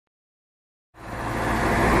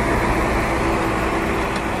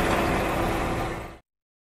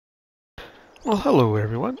Well, hello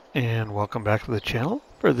everyone, and welcome back to the channel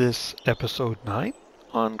for this episode 9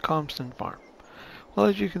 on Calmsden Farm. Well,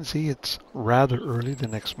 as you can see, it's rather early the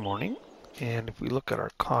next morning, and if we look at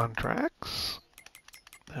our contracts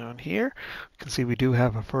down here, you can see we do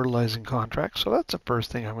have a fertilizing contract, so that's the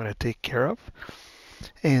first thing I'm going to take care of,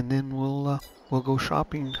 and then we'll go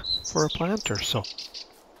shopping for a planter. So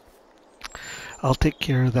I'll take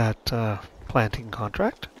care of that planting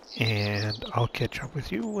contract, and I'll catch up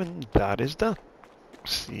with you when that is done.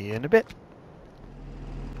 See you in a bit.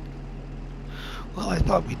 Well, I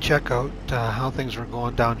thought we'd check out how things were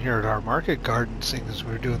going down here at our market garden, seeing as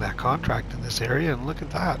we were doing that contract in this area, and look at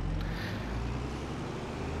that.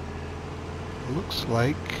 Looks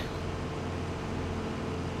like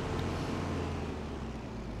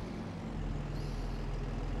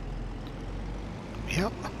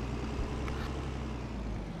yep,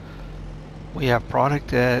 we have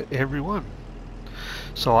product at every one.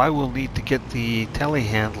 So I will need to get the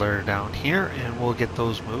telehandler down here, and we'll get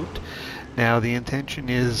those moved. Now the intention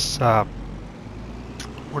is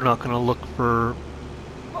we're not going to look for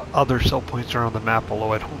other sell points around the map,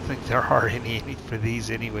 although I don't think there are any for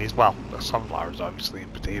these anyways. Well, sunflowers obviously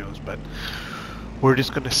and potatoes, but we're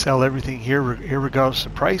just going to sell everything here regardless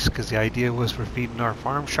of price, because the idea was we're feeding our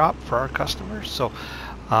farm shop for our customers. So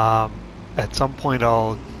at some point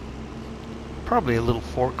I'll probably a little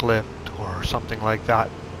forklift or something like that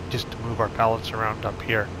just to move our pallets around up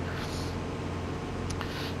here.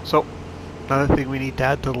 So another thing we need to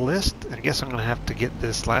add to the list, I guess I'm going to have to get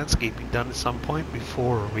this landscaping done at some point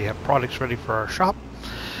before we have products ready for our shop.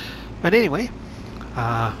 But anyway,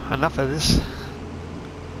 enough of this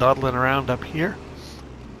dawdling around up here.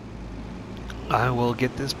 I will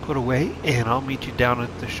get this put away, and I'll meet you down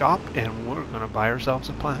at the shop, and we're going to buy ourselves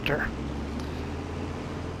a planter.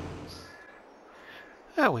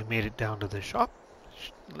 We made it down to the shop.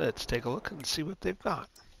 Let's take a look and see what they've got.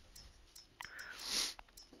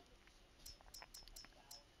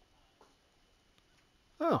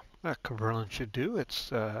 Oh, that Caverlin should do.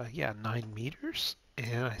 It's, yeah, 9 meters.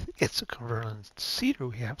 And I think it's a Caverlin cedar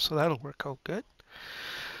we have, so that'll work out good.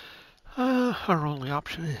 Our only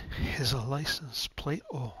option is a license plate.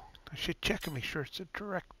 Oh, I should check and make sure it's a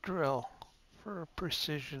direct drill for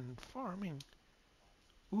precision farming.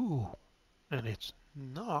 Ooh, and it's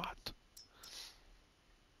not.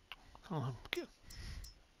 Good.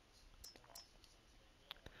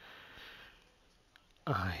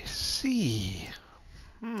 I see.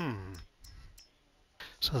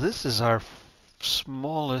 So this is our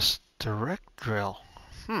smallest direct drill.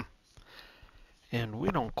 And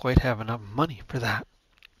we don't quite have enough money for that.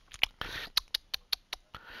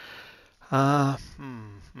 Well,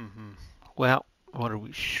 what are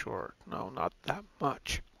we short? No, not that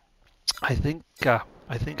much. I think I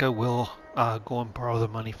will go and borrow the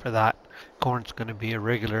money for that. Corn's going to be a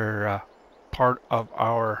regular part of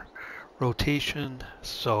our rotation,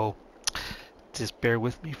 so just bear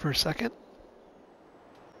with me for a second.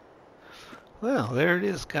 Well, there it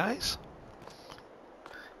is, guys.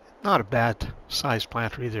 Not a bad size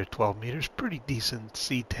planter either, 12 meters. Pretty decent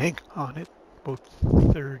seed tank on it, about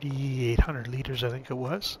 3,800 liters I think it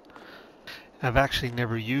was. I've actually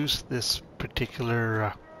never used this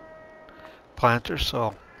particular planter,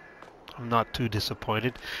 so I'm not too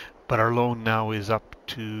disappointed. But our loan now is up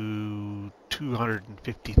to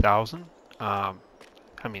 250,000. I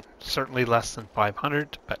mean, certainly less than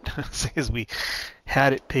 500, but since we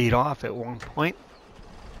had it paid off at one point.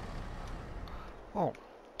 Oh,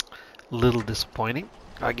 a little disappointing.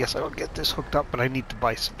 I guess I will get this hooked up, but I need to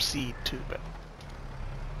buy some seed too.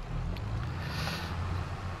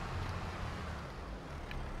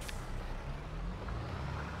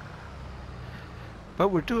 But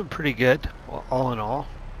we're doing pretty good, well, all in all.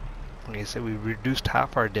 Like I said, we reduced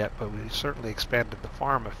half our debt, but we certainly expanded the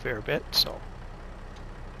farm a fair bit. So, all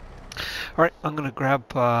right, I'm going to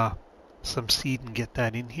grab some seed and get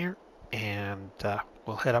that in here, and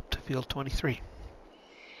we'll head up to field 23.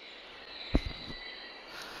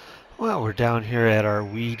 Well, we're down here at our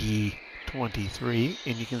weedy 23,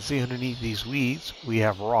 and you can see underneath these weeds we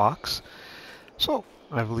have rocks. So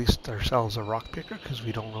I've leased ourselves a rock picker because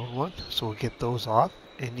we don't own one, so we'll get those off.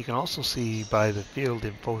 And you can also see by the field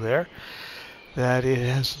info there that it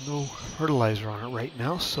has no fertilizer on it right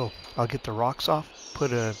now, so I'll get the rocks off,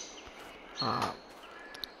 put a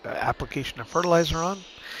application of fertilizer on,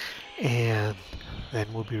 and then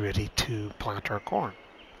we'll be ready to plant our corn.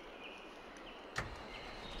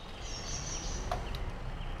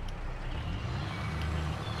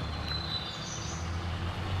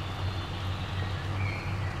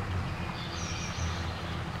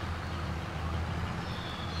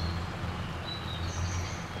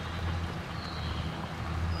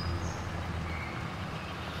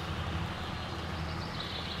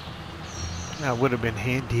 That would have been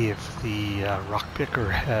handy if the rock picker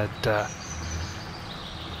had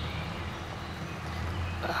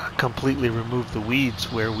completely removed the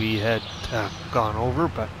weeds where we had gone over,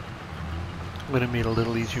 but would have made it a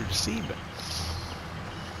little easier to see, but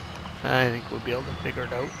I think we'll be able to figure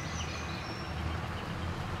it out.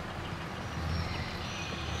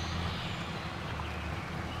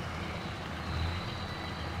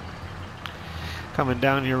 Coming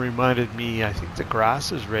down here reminded me, I think the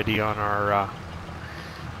grass is ready on our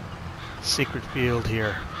secret field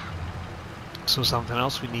here. So something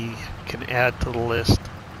else we can add to the list.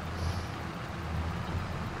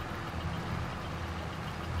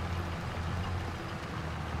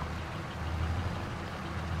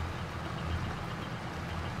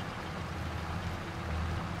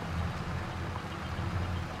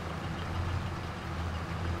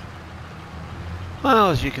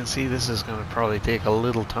 Well, as you can see, this is going to probably take a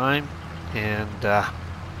little time, and I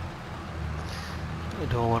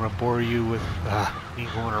don't want to bore you with me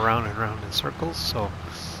going around and around in circles, so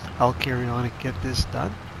I'll carry on and get this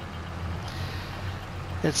done.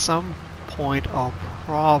 At some point, I'll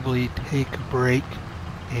probably take a break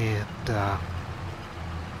and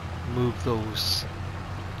move those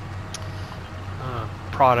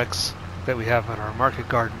products that we have in our market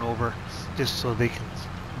garden over, just so they can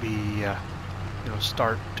be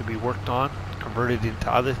start to be worked on, converted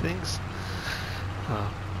into other things.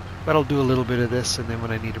 But I'll do a little bit of this, and then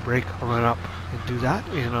when I need a break, I'll run up and do that,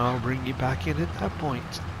 and I'll bring you back in at that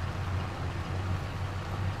point.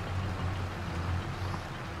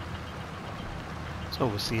 So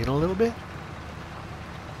we'll see you in a little bit.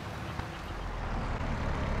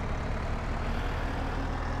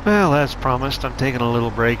 Well, as promised, I'm taking a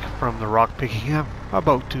little break from the rock picking. I'm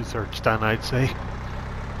about 2/3 done, I'd say.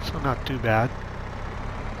 So not too bad.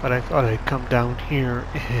 But I thought I'd come down here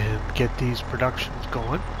and get these productions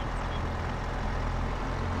going.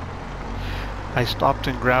 I stopped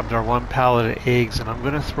and grabbed our 1 pallet of eggs, and I'm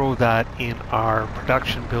going to throw that in our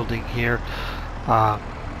production building here.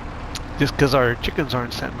 Just because our chickens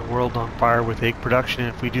aren't setting the world on fire with egg production.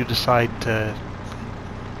 If we do decide to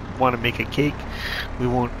want to make a cake, we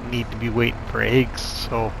won't need to be waiting for eggs.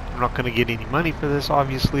 So I'm not going to get any money for this,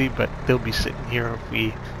 obviously, but they'll be sitting here if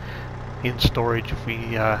we in storage if we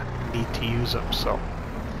need to use them. So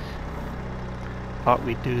thought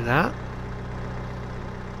we'd do that.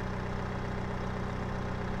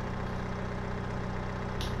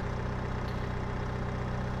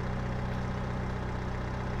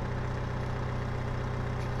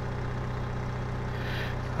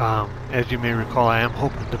 As you may recall, I am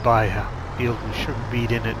hoping to buy a field with sugar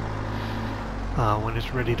beet in it when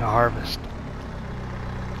it's ready to harvest.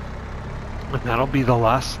 And that'll be the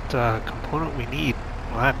last component we need.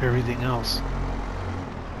 We'll have everything else.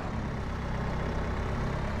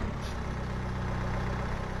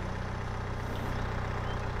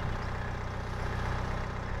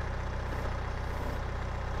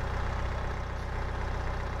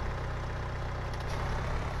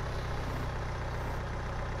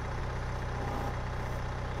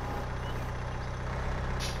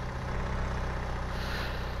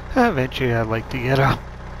 Eventually I'd like to get a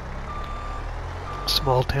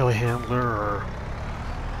small telehandler or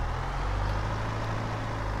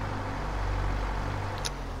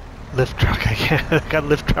lift truck. I got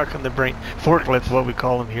lift truck on the brain. Forklift, what we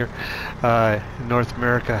call them here in North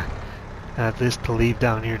America. This to leave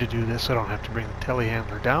down here to do this, so I don't have to bring the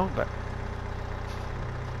telehandler down, but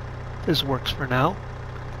this works for now.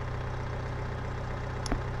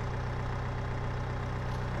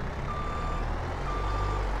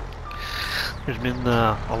 There's been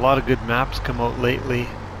a lot of good maps come out lately.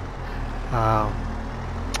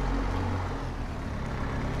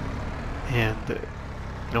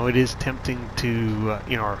 It is tempting to,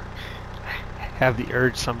 have the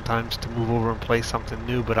urge sometimes to move over and play something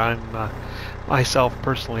new, but I'm, myself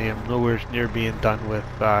personally, am nowhere near being done with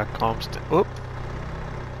Calmsden. Oop!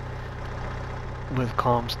 With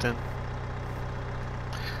Calmsden.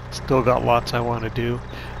 Still got lots I want to do.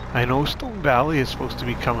 I know Stone Valley is supposed to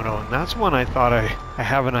be coming out, and that's one I thought I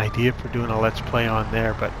have an idea for doing a Let's Play on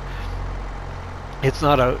there, but it's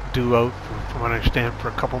not due out, from what I understand, for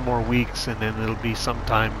a couple more weeks, and then it'll be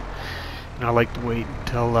sometime. I like to wait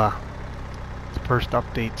until the first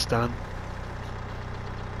update's done.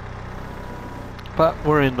 But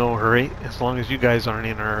we're in no hurry, as long as you guys aren't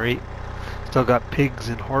in a hurry. Still got pigs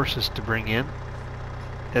and horses to bring in,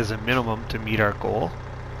 as a minimum, to meet our goal.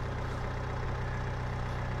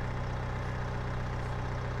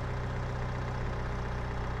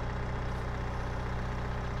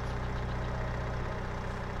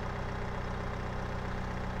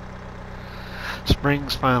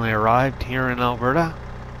 Spring's finally arrived here in Alberta.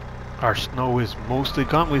 Our snow is mostly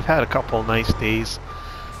gone. We've had a couple nice days,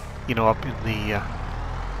 you know, up in the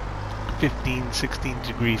 15, 16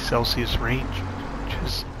 degrees Celsius range, which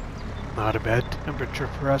is not a bad temperature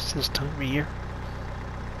for us this time of year.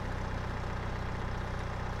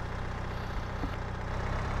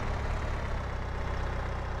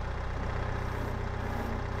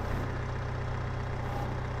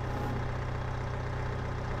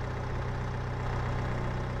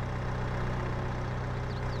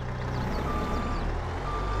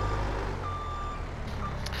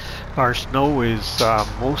 Our snow is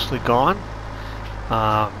mostly gone,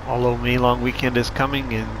 although May Long weekend is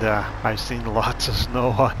coming, and I've seen lots of snow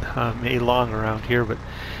on May Long around here, but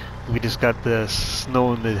we just got the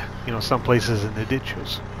snow in the, you know, some places in the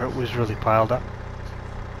ditches where it was really piled up.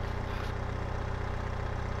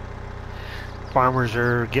 Farmers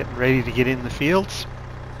are getting ready to get in the fields.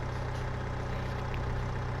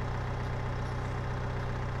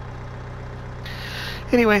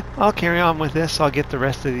 Anyway, I'll carry on with this. I'll get the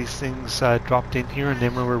rest of these things dropped in here, and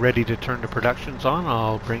then when we're ready to turn the productions on,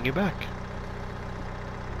 I'll bring you back.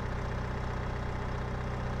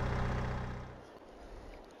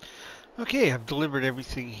 Okay, I've delivered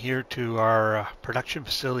everything here to our production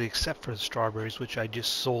facility except for the strawberries, which I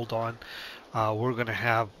just sold on. We're going to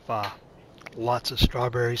have lots of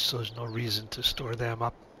strawberries, so there's no reason to store them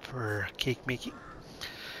up for cake making.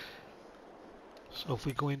 So if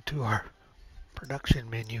we go into our production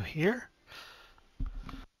menu here,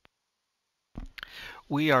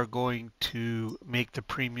 we are going to make the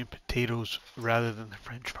premium potatoes rather than the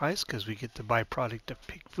French fries because we get the byproduct of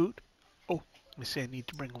pig food. Oh, let me see, I need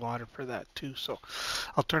to bring water for that too, so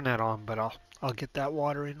I'll turn that on, but I'll get that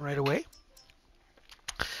water in right away.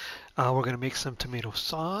 We're going to make some tomato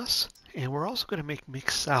sauce, and we're also going to make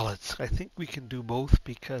mixed salads. I think we can do both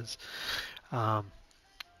because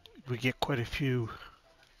we get quite a few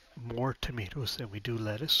more tomatoes than we do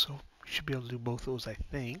lettuce, so we should be able to do both those, I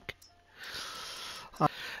think.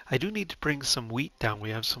 I do need to bring some wheat down. We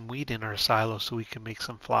have some wheat in our silo so we can make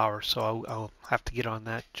some flour, so I'll have to get on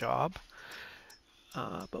that job.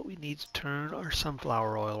 But we need to turn our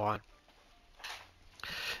sunflower oil on.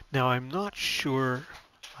 Now I'm not sure,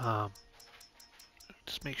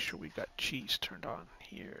 just make sure we got cheese turned on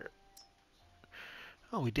here.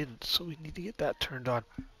 Oh, we didn't, so we need to get that turned on.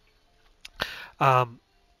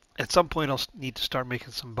 At some point I'll need to start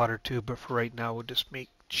making some butter too, but for right now we'll just make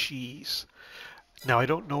cheese. Now I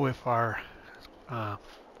don't know if our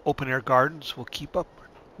open air gardens will keep up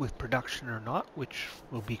with production or not, which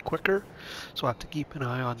will be quicker, so I'll have to keep an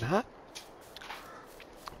eye on that.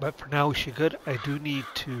 But for now we should be good. I do need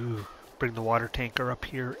to bring the water tanker up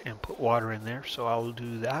here and put water in there, so I'll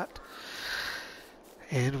do that.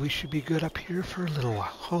 And we should be good up here for a little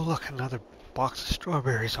while. Oh look, another box of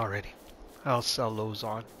strawberries already. I'll sell those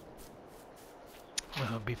on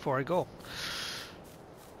before I go.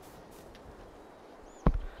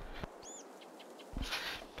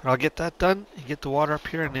 But I'll get that done and get the water up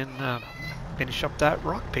here and then finish up that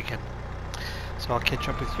rock picking. So I'll catch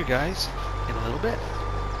up with you guys in a little bit.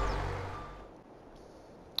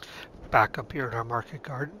 Back up here at our market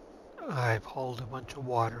garden, I've hauled a bunch of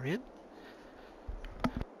water in.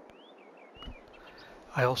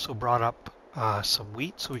 I also brought up some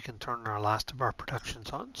wheat so we can turn our last of our productions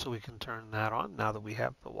on, so we can turn that on now that we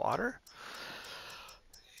have the water.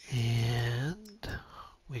 And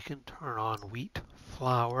we can turn on wheat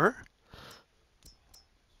flour.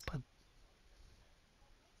 But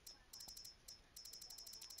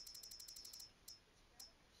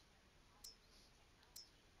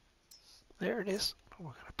there it is. We're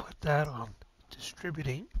going to put that on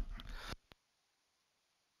distributing,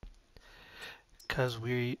 because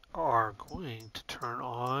we are going to turn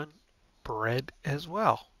on bread as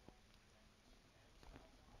well.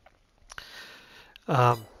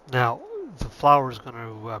 Now the flour is going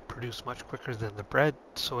to produce much quicker than the bread,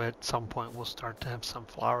 so at some point we'll start to have some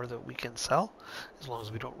flour that we can sell as long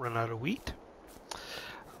as we don't run out of wheat.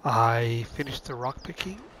 I finished the rock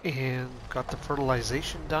picking and got the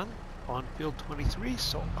fertilization done on field 23,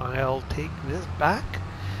 so I'll take this back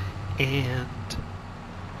and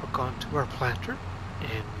hook onto our planter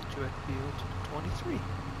and meet you at field 23.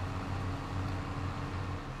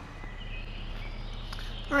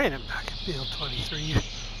 Alright, I'm back at field 23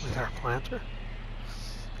 with our planter.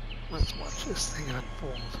 Let's watch this thing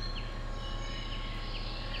unfold.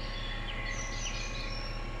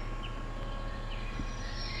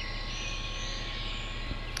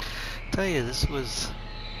 Tell you, this was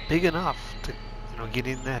big enough to, you know, get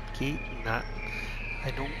in that gate, and that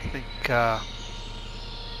I don't think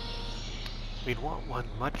We'd want one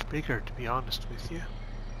much bigger, to be honest with you.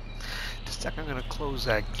 Just a second, I'm going to close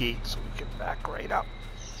that gate so we can back right up.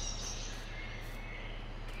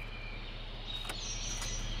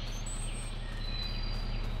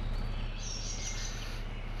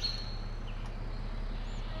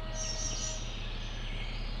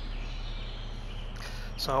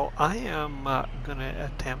 So I am going to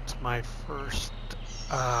attempt my first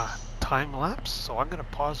time lapse. So I'm going to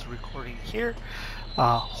pause the recording here.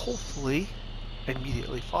 Hopefully,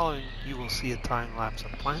 immediately following, you will see a time lapse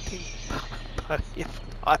of planting. But if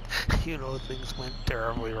not, you know things went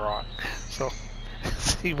terribly wrong. So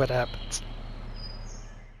see what happens.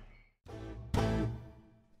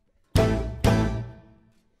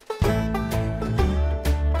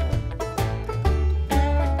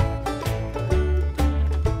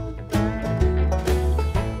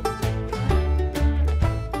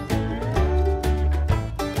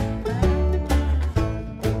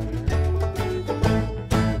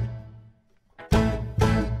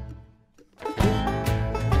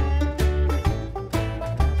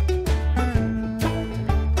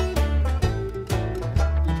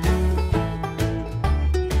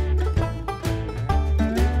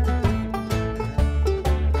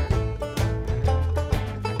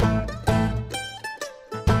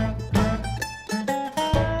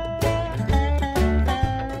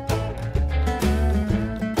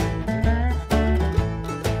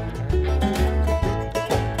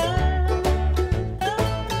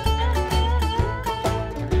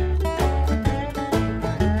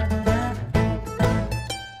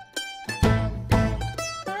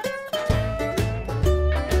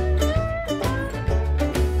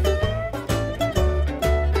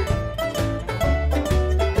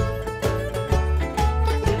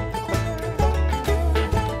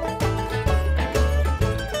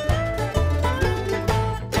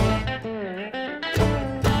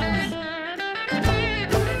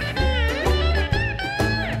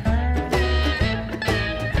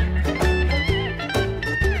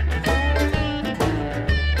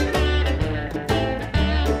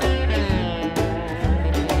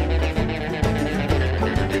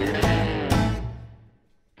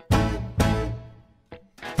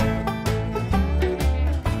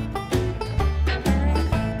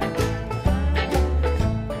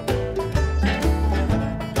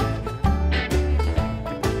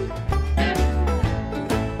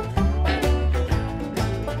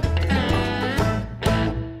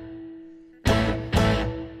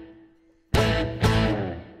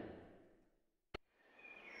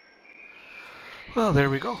 Well, there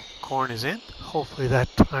we go. Corn is in. Hopefully that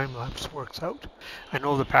time lapse works out. I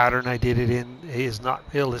know the pattern I did it in is not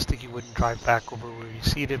realistic. You wouldn't drive back over where you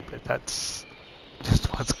seeded, but that's just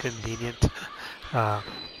what's convenient.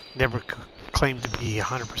 Never claimed to be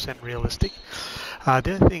 100% realistic. The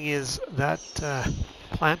other thing is that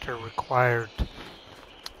planter required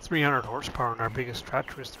 300 horsepower, and our biggest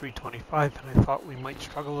tractor is 325, and I thought we might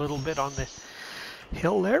struggle a little bit on the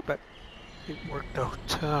hill there, but it worked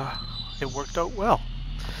out. It worked out well.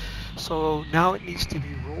 So now it needs to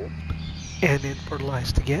be rolled and then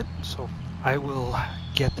fertilized again. So I will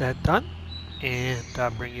get that done and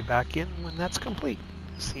bring you back in when that's complete.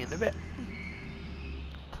 See you in a bit.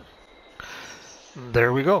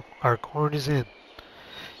 There we go. Our corn is in.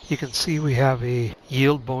 You can see we have a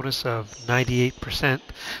yield bonus of 98%.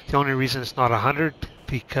 The only reason it's not 100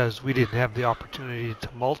 because we didn't have the opportunity to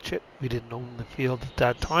mulch it. We didn't own the field at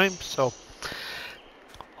that time, so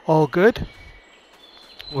all good.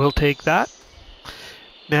 We'll take that.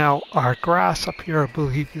 Now our grass up here, I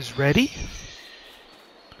believe, is ready.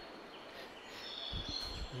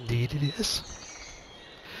 Indeed it is.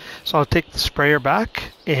 So I'll take the sprayer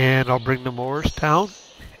back and I'll bring the mowers down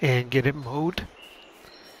and get it mowed.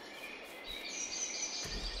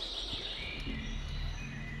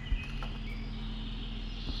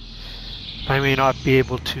 I may not be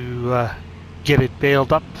able to get it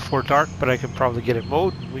baled up before dark, but I can probably get it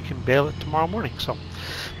mowed and we can bale it tomorrow morning. So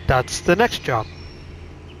that's the next job.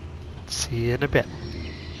 See you in a bit.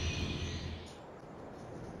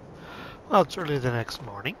 Well, it's early the next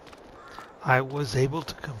morning. I was able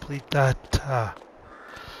to complete that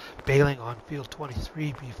baling on field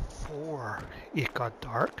 23 before it got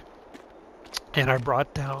dark. And I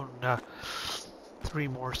brought down 3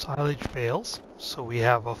 more silage bales, so we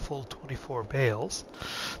have a full 24 bales.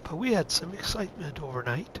 But we had some excitement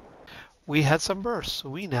overnight. We had some births, so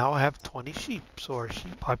we now have 20 sheep, so our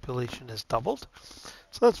sheep population has doubled.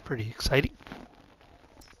 So that's pretty exciting.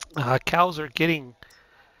 Cows are getting,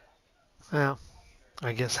 well,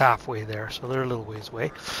 I guess halfway there, so they're a little ways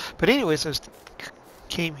away. But anyways, I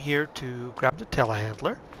came here to grab the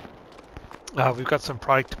telehandler We've got some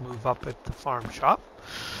product to move up at the farm shop,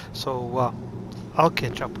 so I'll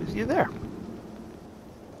catch up with you there.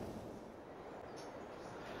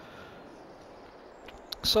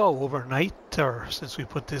 So overnight, or since we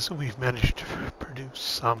put this in, we've managed to produce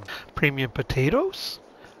some premium potatoes,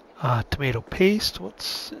 tomato paste.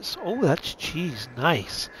 What's this? Oh, that's cheese.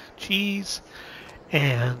 Nice. Cheese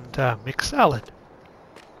and mixed salad.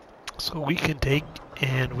 So we can take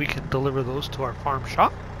and we can deliver those to our farm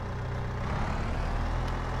shop.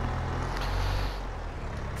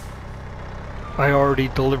 I already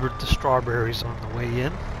delivered the strawberries on the way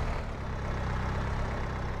in.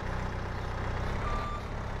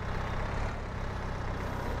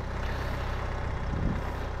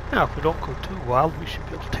 Now, if we don't go too wild, we should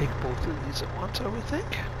be able to take both of these at once, I would think.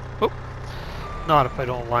 Oh, not if I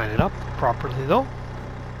don't line it up properly, though.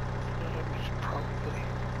 We should probably...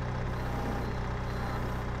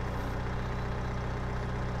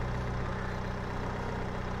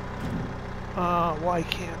 why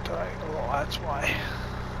can't I? Oh, that's why.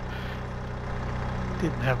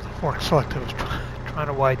 Didn't have the fork selected. I was trying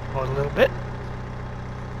to widen out a little bit.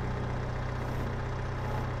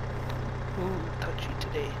 Ooh, touchy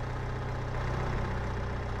today.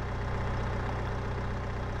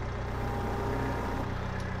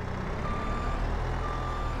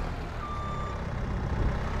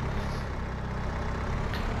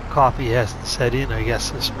 Coffee hasn't set in, I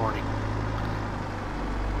guess, this morning.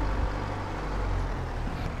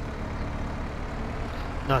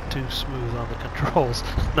 Not too smooth on the controls.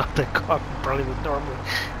 Not that coffee probably would normally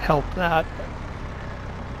help that.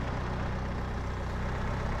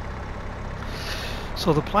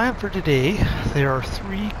 So the plan for today, there are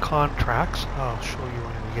 3 contracts. I'll show you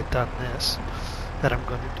when we get done this, that I'm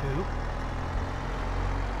going to do.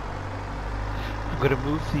 I'm going to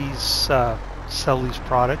move these, sell these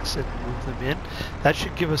products and move them in. That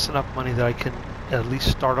should give us enough money that I can at least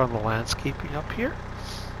start on the landscaping up here.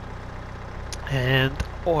 And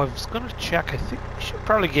oh, I was going to check. I think we should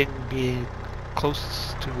probably be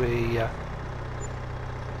close to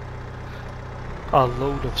a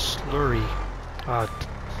load of slurry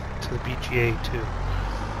to the BGA too.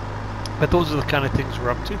 But those are the kind of things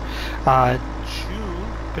we're up to. June,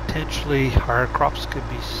 potentially our crops could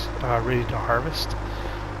be ready to harvest.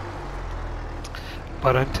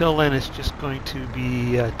 But until then, it's just going to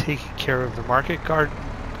be taking care of the market garden.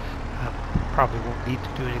 Probably won't need to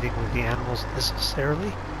do anything with the animals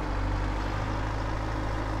necessarily.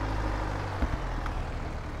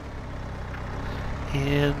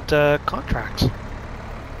 And contracts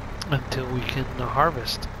until we can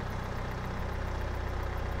harvest.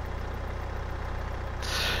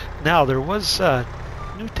 Now, there was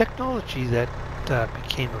new technology that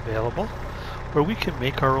became available where we can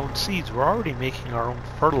make our own seeds. We're already making our own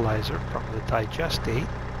fertilizer from the digestate.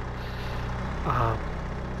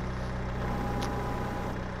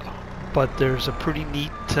 But there's a pretty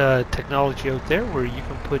neat technology out there where you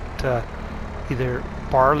can put either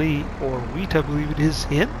barley or wheat, I believe it is,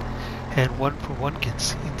 in, and 1-for-1 get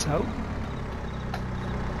seeds out.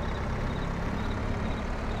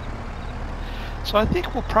 So I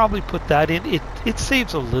think we'll probably put that in. It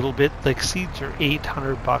saves a little bit. Like, seeds are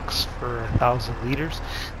 $800 for 1,000 liters.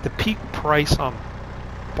 The peak price on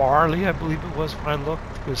barley, I believe it was when I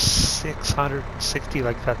looked, was $660.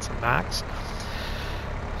 Like, that's a max.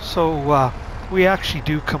 So we actually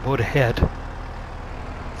do come out ahead,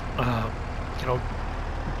 you know,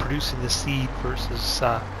 producing the seed versus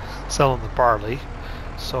selling the barley.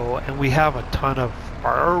 So, and we have a ton of,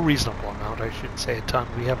 or a reasonable amount, I shouldn't say a ton.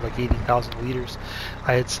 We have like 80,000 liters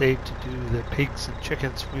I had saved to do the pigs and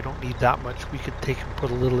chickens. We don't need that much. We could take and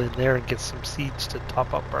put a little in there and get some seeds to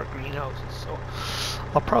top up our greenhouses. So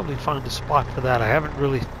I'll probably find a spot for that. I haven't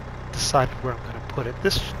really decided where I'm going to put it.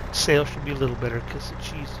 This sale should be a little better because the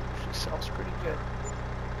cheese usually sells pretty good.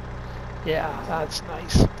 Yeah, that's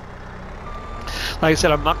nice. Like I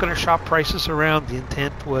said, I'm not going to shop prices around. The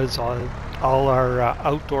intent was all our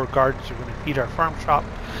outdoor gardens are going to feed our farm shop,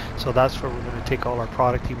 so that's where we're going to take all our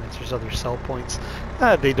product, even if there's other sell points.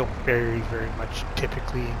 They don't vary very much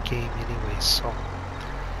typically in game anyway, so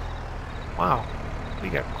wow, we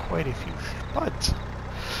got quite a few buds.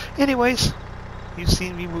 Anyways, you've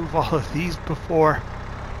seen me move all of these before.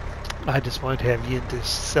 I just wanted to have you in to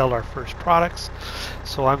sell our first products.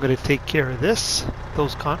 So I'm going to take care of those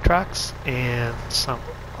contracts, and some.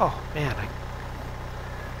 Oh man, I'm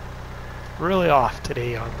really off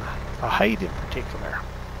today on the height in particular.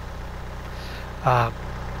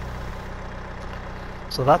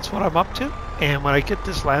 So that's what I'm up to. And when I get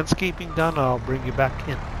this landscaping done, I'll bring you back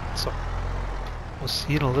in. So we'll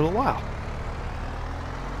see you in a little while.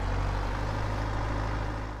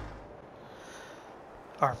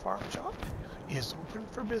 Our farm shop is open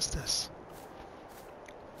for business.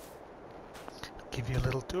 Give you a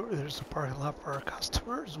little tour. There's a parking lot for our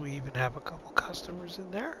customers. We even have a couple customers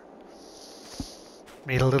in there.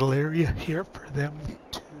 Made a little area here for them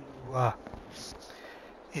to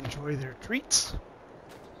enjoy their treats.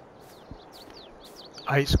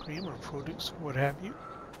 Ice cream or produce or what have you.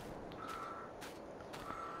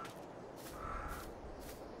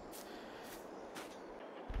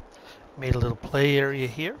 Made a little play area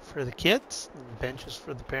here for the kids and benches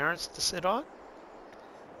for the parents to sit on.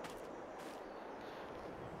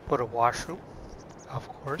 Put a washroom, of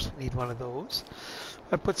course, need one of those.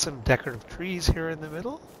 I put some decorative trees here in the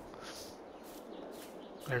middle.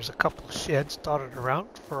 There's a couple of sheds dotted around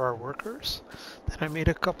for our workers. Then I made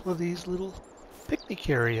a couple of these little picnic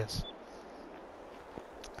areas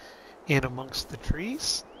in amongst the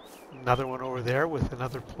trees. Another one over there with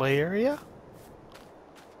another play area.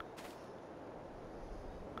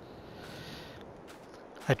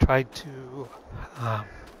 I tried to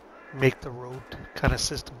make the road kind of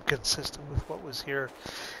system consistent with what was here.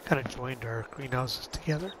 Kind of joined our greenhouses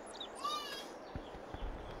together.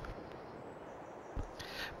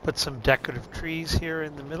 Put some decorative trees here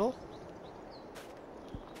in the middle.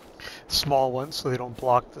 Small ones so they don't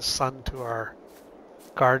block the sun to our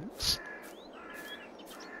gardens.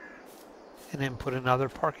 And then put another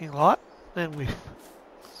parking lot. And we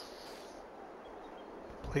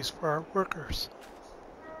place for our workers.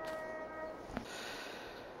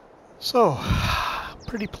 So,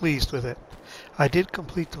 pretty pleased with it. I did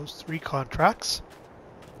complete those 3 contracts,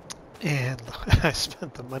 and I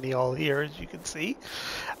spent the money all here, as you can see.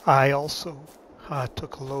 I also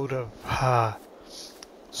took a load of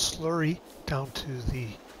slurry down to the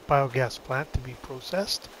biogas plant to be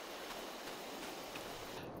processed.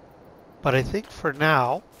 But I think for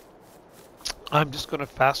now, I'm just going to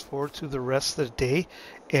fast forward to the rest of the day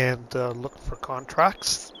and look for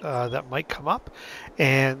contracts that might come up,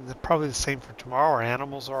 and probably the same for tomorrow. Our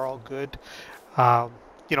animals are all good.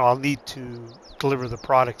 You know, I'll need to deliver the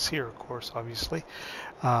products here, of course, obviously,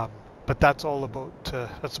 but that's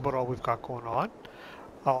about all we've got going on.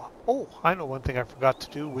 Oh, I know one thing I forgot to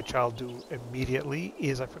do, which I'll do immediately,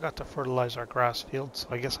 is I forgot to fertilize our grass field, so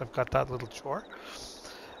I guess I've got that little chore.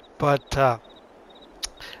 But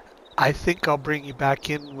I think I'll bring you back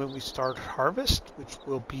in when we start harvest, which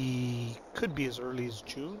could be as early as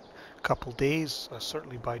June, a couple days,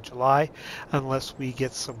 certainly by July, unless we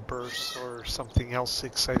get some bursts or something else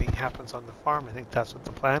exciting happens on the farm. I think that's what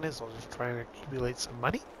the plan is. I'll just try and accumulate some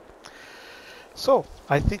money. So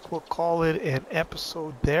I think we'll call it an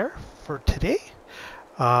episode there for today.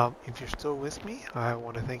 If you're still with me, I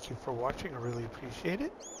want to thank you for watching. I really appreciate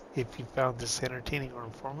it. If you found this entertaining or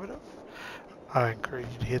informative, I encourage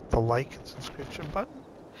you to hit the like and subscription button.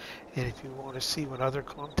 And if you want to see when other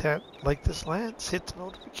content like this lands, hit the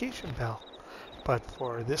notification bell. But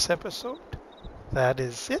for this episode, that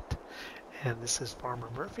is it. And this is Farmer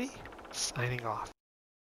Murphy signing off.